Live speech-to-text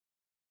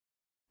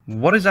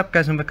What is up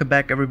guys, and welcome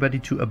back everybody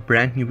to a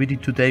brand new video.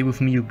 Today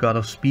with me, you God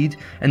of Speed,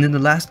 and in the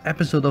last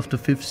episode of the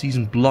 5th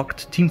season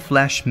Blocked, Team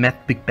Flash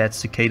met Big Bad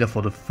Cicada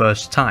for the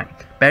first time.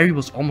 Barry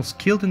was almost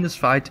killed in this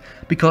fight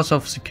because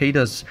of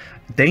Cicada's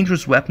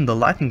dangerous weapon, the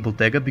lightning bolt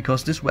dagger,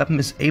 because this weapon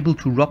is able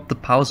to rob the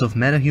powers of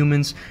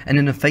metahumans, and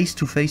in a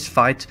face-to-face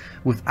fight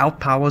without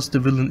powers the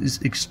villain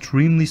is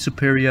extremely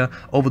superior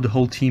over the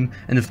whole team,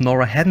 and if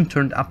Nora hadn't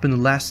turned up in the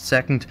last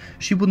second,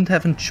 she wouldn't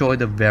have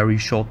enjoyed a very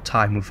short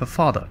time with her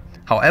father.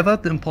 However,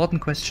 the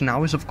important question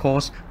now is of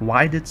course,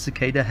 why did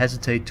Cicada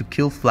hesitate to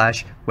kill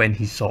Flash when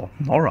he saw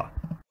Nora?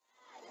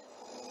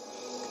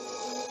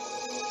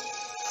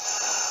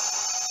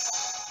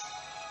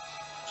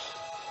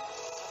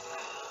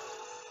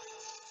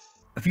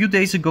 A few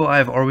days ago I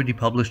have already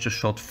published a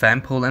short fan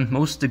poll, and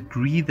most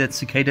agree that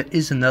Cicada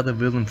is another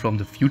villain from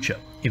the future.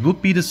 It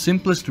would be the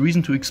simplest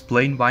reason to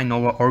explain why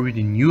Nora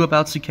already knew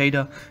about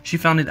Cicada. She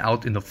found it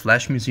out in the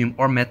Flash Museum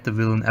or met the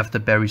villain after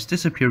Barry's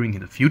disappearing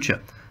in the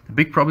future. The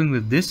big problem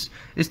with this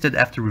is that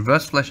after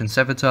Reverse Flash and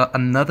Savitar,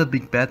 another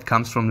big bad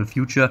comes from the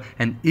future,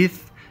 and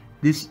if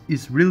this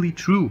is really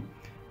true,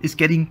 is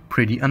getting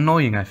pretty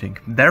annoying, I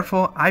think.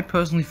 Therefore, I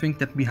personally think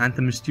that behind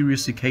the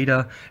mysterious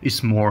Cicada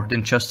is more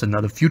than just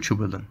another future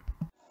villain.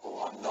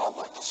 Oh, I'm not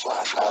like the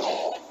Flash at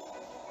all.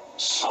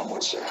 Some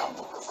would say I'm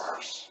the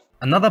reverse.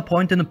 Another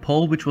point in a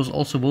poll, which was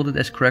also voted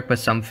as correct by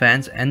some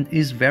fans and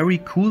is very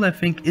cool I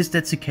think, is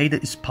that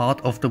Cicada is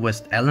part of the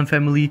West Allen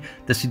family,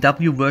 the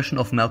CW version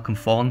of Malcolm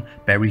Thorne,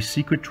 Barry's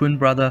secret twin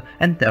brother,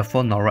 and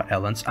therefore Nora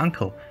Allen's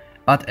uncle.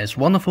 But as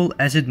wonderful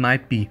as it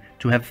might be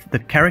to have the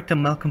character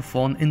Malcolm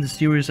Thorne in the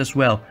series as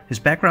well, his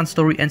background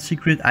story and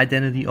secret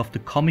identity of the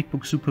comic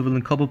book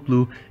supervillain Cobalt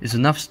Blue is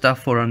enough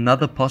stuff for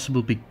another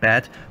possible big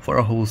bad for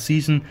a whole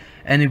season,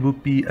 and it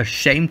would be a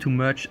shame to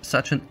merge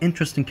such an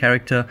interesting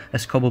character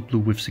as Cobalt Blue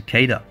with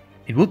Cicada.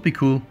 It would be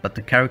cool, but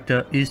the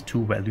character is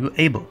too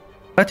valuable.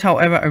 But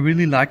however, I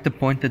really like the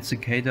point that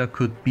Cicada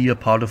could be a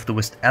part of the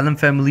West Allen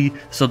family,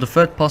 so the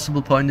third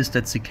possible point is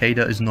that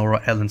Cicada is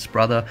Nora Allen's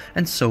brother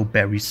and so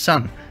Barry's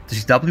son, the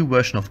CW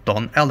version of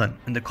Don Allen.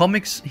 In the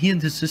comics, he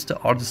and his sister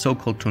are the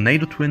so-called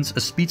Tornado Twins,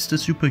 a speedster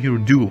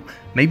superhero duo.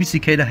 Maybe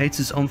Cicada hates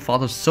his own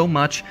father so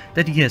much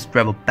that he has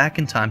traveled back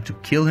in time to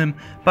kill him,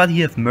 but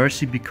he has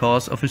mercy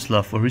because of his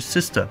love for his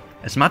sister.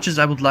 As much as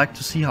I would like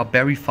to see how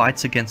Barry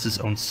fights against his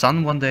own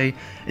son one day,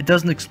 it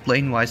doesn't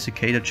explain why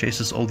Cicada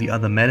chases all the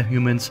other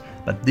metahumans,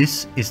 but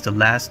this is the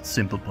last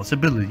simple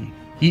possibility.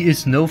 He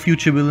is no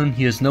future villain,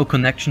 he has no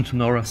connection to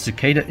Nora.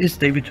 Cicada is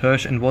David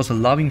Hirsch and was a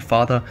loving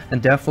father,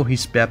 and therefore he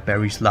spared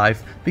Barry's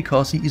life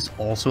because he is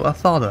also a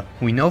father.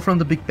 We know from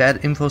the big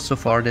bad info so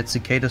far that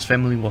Cicada's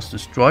family was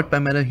destroyed by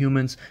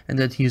metahumans and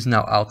that he is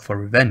now out for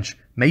revenge.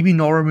 Maybe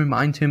Nora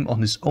reminded him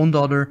on his own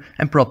daughter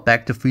and brought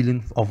back the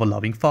feeling of a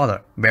loving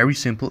father. Very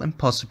simple and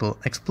possible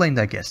explained,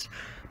 I guess.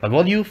 But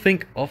what do you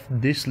think of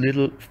this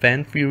little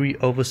fan theory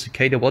over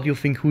Cicada? What do you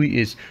think who he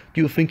is?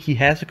 Do you think he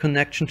has a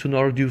connection to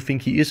Nora? Do you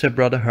think he is her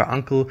brother, her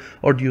uncle?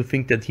 Or do you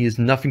think that he has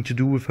nothing to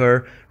do with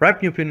her?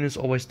 Write your opinion as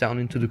always down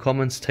into the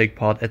comments, take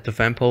part at the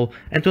fan poll,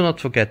 and do not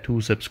forget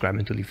to subscribe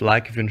and to leave a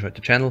like if you enjoyed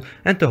the channel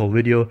and the whole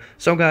video.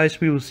 So guys,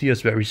 we will see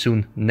us very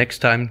soon. Next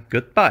time,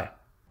 goodbye.